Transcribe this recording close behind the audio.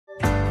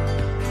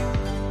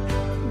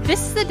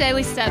This is the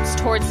Daily Steps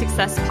Towards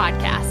Success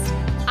podcast.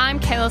 I'm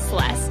Kayla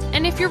Celeste,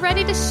 and if you're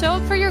ready to show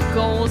up for your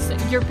goals,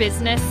 your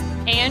business,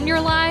 and your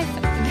life,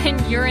 then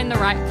you're in the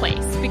right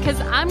place because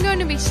I'm going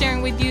to be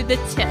sharing with you the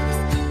tips,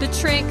 the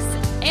tricks,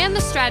 and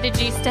the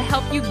strategies to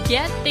help you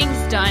get things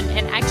done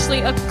and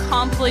actually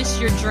accomplish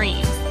your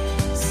dreams.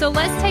 So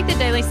let's take the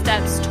daily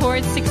steps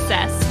towards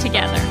success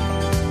together.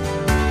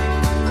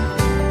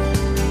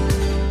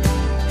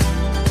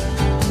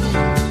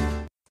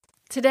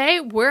 Today,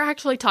 we're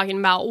actually talking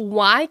about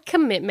why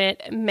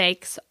commitment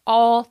makes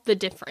all the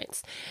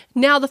difference.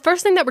 Now, the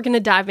first thing that we're going to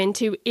dive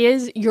into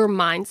is your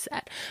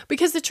mindset,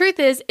 because the truth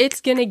is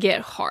it's going to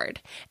get hard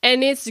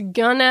and it's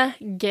going to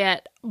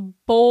get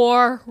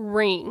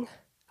boring.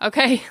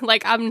 Okay,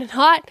 like I'm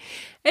not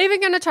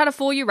even going to try to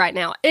fool you right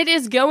now. It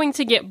is going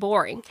to get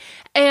boring.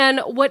 And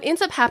what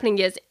ends up happening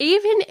is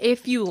even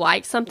if you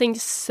like something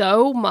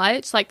so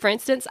much, like for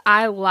instance,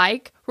 I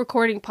like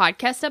recording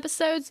podcast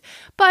episodes,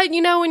 but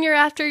you know, when you're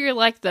like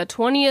the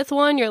 20th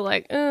one, you're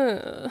like,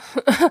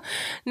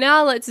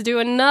 now let's do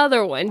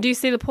another one. Do you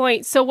see the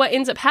point? So what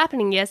ends up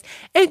happening is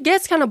it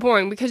gets kind of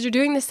boring because you're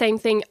doing the same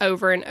thing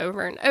over and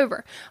over and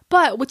over.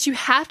 But what you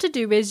have to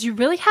do is you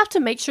really have to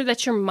make sure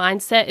that your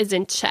mindset is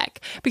in check,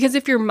 because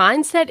if your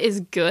mindset is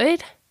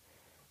good,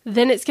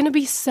 then it's going to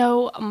be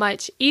so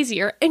much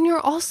easier. And you're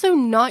also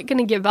not going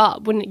to give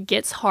up when it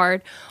gets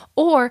hard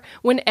or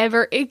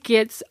whenever it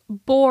gets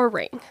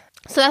boring.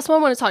 So that's what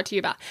I want to talk to you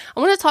about.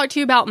 I want to talk to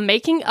you about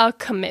making a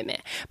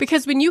commitment,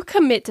 because when you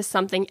commit to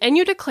something and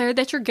you declare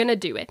that you're going to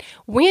do it,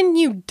 when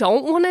you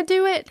don't want to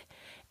do it,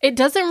 it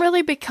doesn't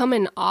really become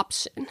an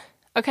option.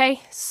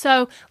 Okay.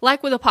 So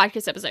like with the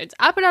podcast episodes,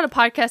 I put out a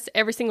podcast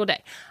every single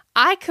day.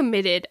 I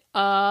committed,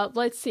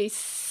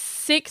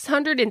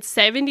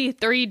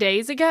 673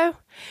 days ago.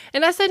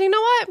 And I said, you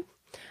know what?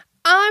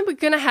 I'm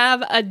going to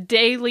have a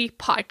daily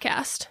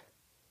podcast.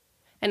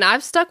 And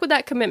I've stuck with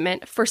that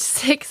commitment for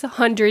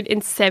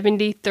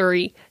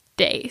 673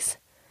 days.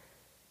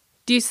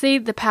 Do you see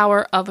the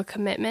power of a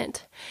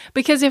commitment?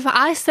 Because if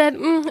I said,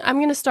 I'm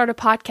going to start a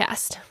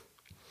podcast.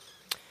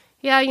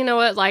 Yeah, you know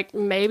what? Like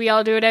maybe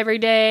I'll do it every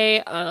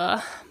day.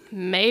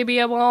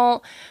 Maybe I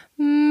won't.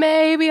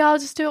 Maybe I'll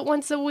just do it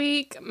once a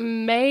week.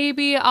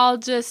 Maybe I'll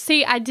just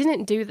I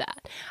didn't do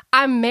that.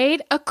 I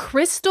made a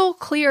crystal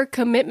clear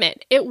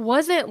commitment. It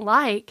wasn't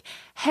like,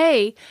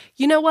 hey,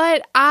 you know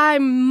what? I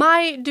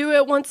might do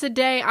it once a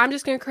day. I'm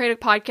just going to create a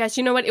podcast.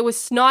 You know what? It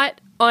was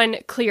not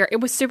unclear. It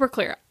was super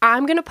clear.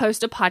 I'm going to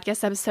post a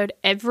podcast episode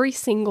every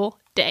single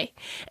day.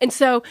 And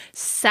so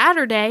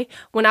Saturday,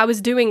 when I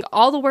was doing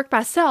all the work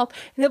myself,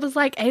 and it was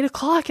like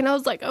 8:00, and I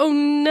was like, oh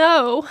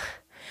no,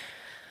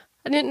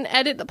 I didn't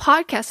edit the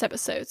podcast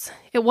episodes.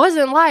 It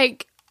wasn't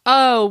like,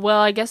 oh, well,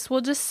 I guess we'll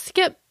just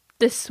skip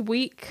this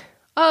week.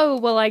 Oh,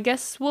 well, I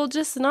guess we'll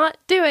just not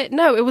do it.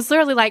 No, it was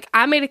literally like,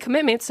 I made a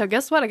commitment, so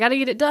guess what? I got to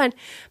get it done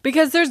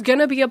because there's going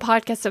to be a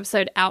podcast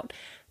episode out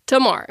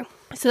tomorrow.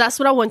 So that's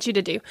what I want you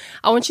to do.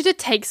 I want you to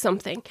take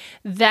something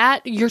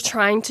that you're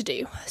trying to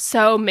do.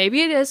 So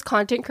maybe it is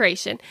content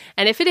creation.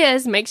 And if it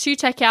is, make sure you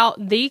check out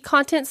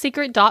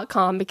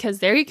thecontentsecret.com, because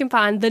there you can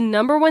find the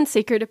 #1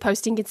 secret to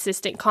posting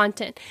consistent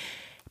content.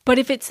 But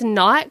if it's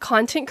not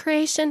content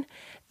creation,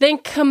 then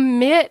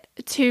commit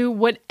to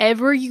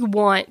whatever you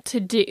want to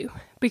do.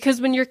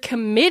 Because when you're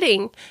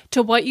committing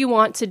to what you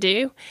want to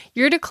do,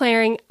 you're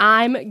declaring,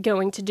 I'm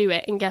going to do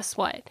it. And guess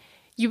what?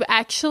 You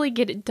actually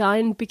get it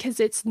done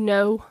because it's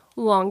no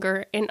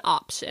longer an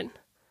option.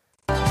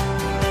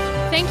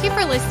 Thank you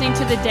for listening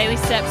to the Daily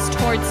Steps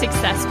Towards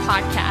Success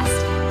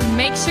podcast.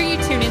 Make sure you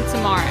tune in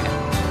tomorrow.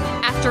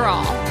 After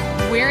all,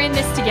 we're in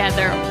this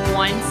together,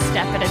 one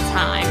step at a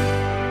time.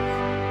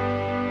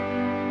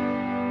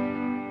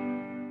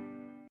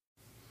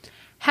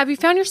 Have you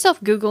found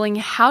yourself Googling,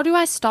 how do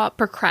I stop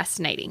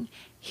procrastinating?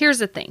 Here's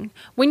the thing.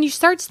 When you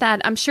search that,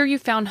 I'm sure you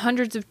found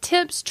hundreds of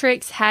tips,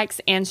 tricks, hacks,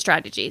 and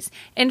strategies.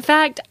 In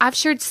fact, I've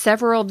shared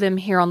several of them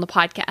here on the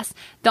podcast.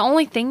 The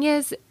only thing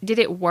is, did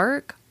it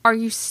work? Are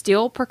you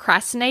still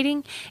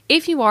procrastinating?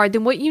 If you are,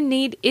 then what you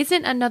need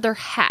isn't another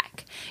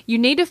hack. You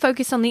need to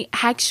focus on the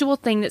actual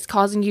thing that's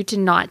causing you to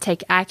not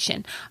take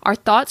action. Our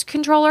thoughts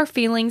control our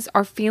feelings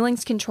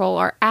control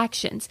our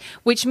actions,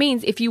 which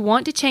means if you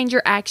want to change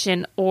your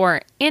action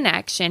or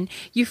inaction,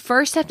 you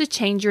first have to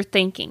change your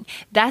thinking.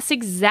 That's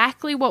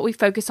exactly what we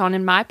focus on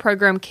in my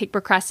program, Kick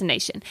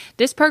Procrastination.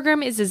 This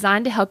program is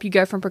designed to help you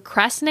go from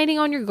procrastinating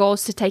on your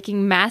goals to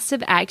taking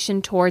massive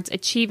action towards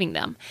achieving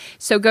them.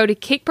 So go to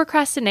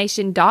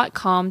kickprocrastination.com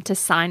to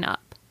sign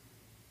up.